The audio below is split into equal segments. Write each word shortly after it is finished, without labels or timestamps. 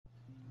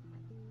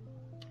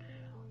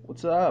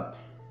What's up?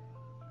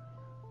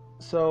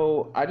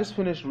 So, I just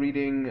finished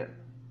reading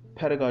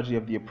Pedagogy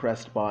of the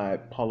Oppressed by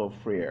Paulo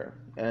Freire.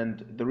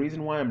 And the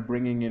reason why I'm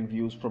bringing in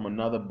views from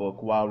another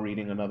book while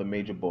reading another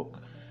major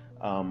book,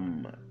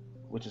 um,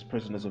 which is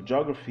Prisoners of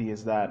Geography,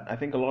 is that I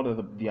think a lot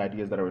of the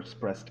ideas that are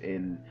expressed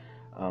in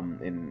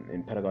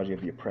Pedagogy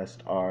of the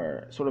Oppressed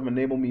are sort of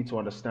enable me to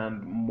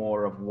understand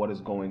more of what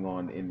is going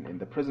on in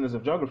the Prisoners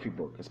of Geography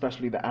book,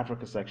 especially the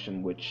Africa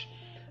section, which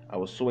I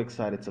was so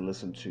excited to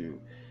listen to.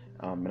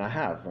 And I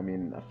have. I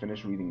mean, I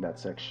finished reading that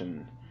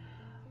section.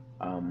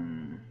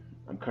 um,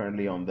 I'm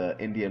currently on the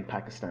India and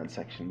Pakistan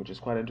section, which is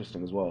quite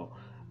interesting as well.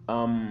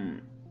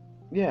 Um,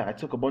 yeah, I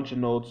took a bunch of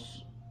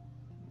notes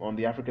on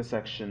the Africa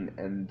section,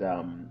 and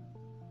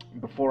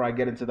before I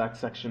get into that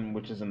section,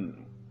 which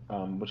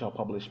I'll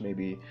publish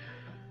maybe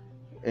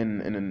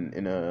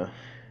in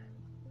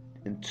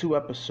two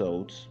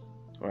episodes,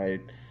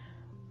 right?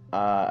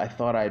 I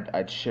thought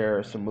I'd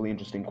share some really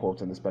interesting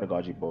quotes in this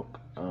pedagogy book.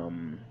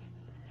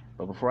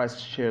 But before I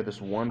share this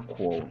one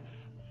quote,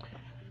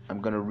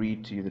 I'm going to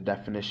read to you the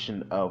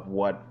definition of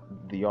what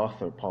the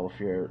author, Paulo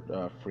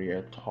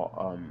Freire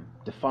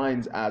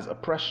defines as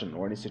oppression,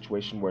 or any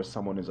situation where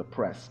someone is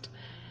oppressed.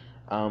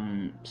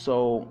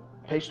 So,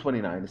 page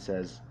 29, it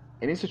says,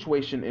 any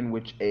situation in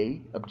which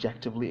A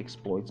objectively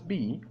exploits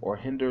B or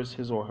hinders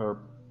his or her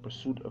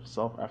pursuit of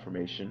self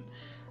affirmation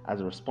as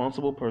a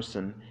responsible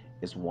person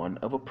is one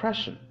of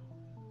oppression.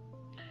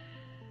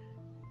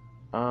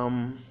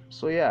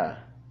 So, yeah,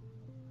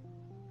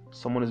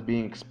 someone is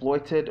being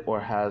exploited or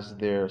has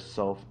their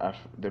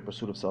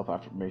pursuit of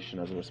self-affirmation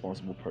as a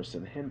responsible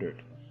person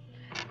hindered.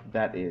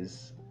 That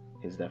is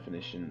his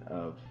definition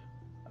of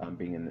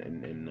being in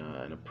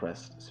an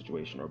oppressed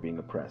situation or being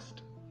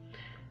oppressed.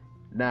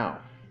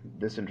 Now,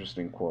 this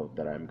interesting quote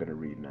that I'm going to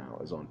read now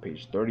is on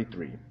page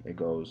 33. It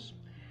goes,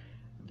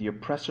 the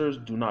oppressors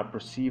do not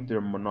perceive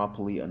their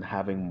monopoly on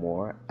having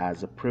more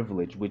as a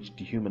privilege which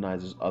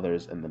dehumanizes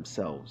others and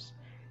themselves.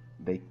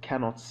 They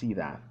cannot see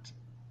that,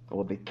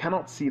 or they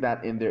cannot see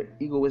that in their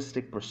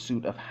egoistic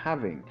pursuit of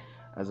having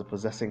as a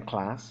possessing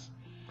class.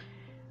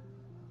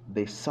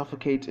 They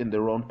suffocate in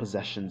their own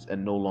possessions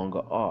and no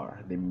longer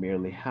are, they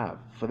merely have.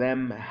 For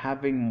them,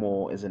 having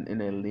more is an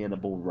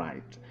inalienable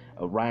right,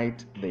 a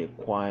right they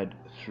acquired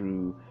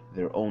through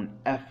their own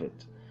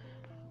effort.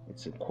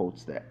 It's in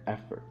quotes, their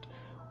effort,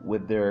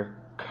 with their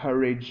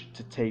courage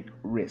to take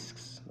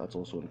risks. That's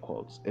also in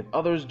quotes. If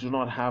others do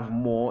not have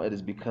more, it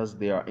is because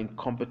they are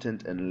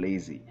incompetent and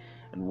lazy.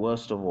 And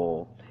worst of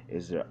all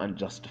is their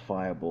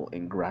unjustifiable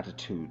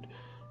ingratitude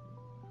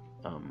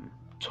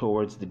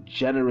towards the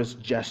generous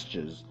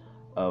gestures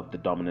of the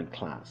dominant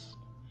class.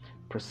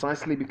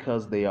 Precisely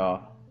because they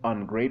are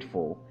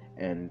ungrateful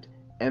and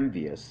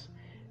envious,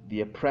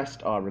 the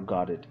oppressed are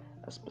regarded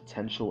as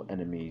potential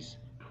enemies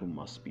who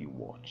must be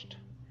watched.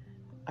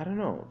 I don't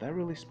know. That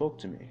really spoke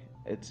to me.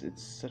 It's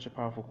such a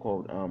powerful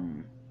quote.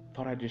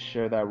 Thought I'd just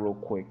share that real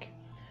quick.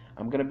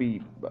 I'm gonna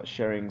be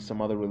sharing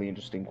some other really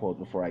interesting quotes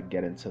before I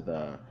get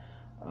into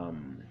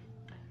um,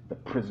 the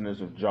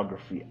Prisoners of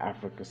Geography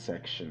Africa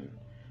section,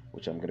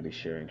 which I'm gonna be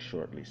sharing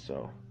shortly.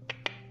 So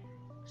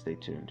stay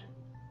tuned.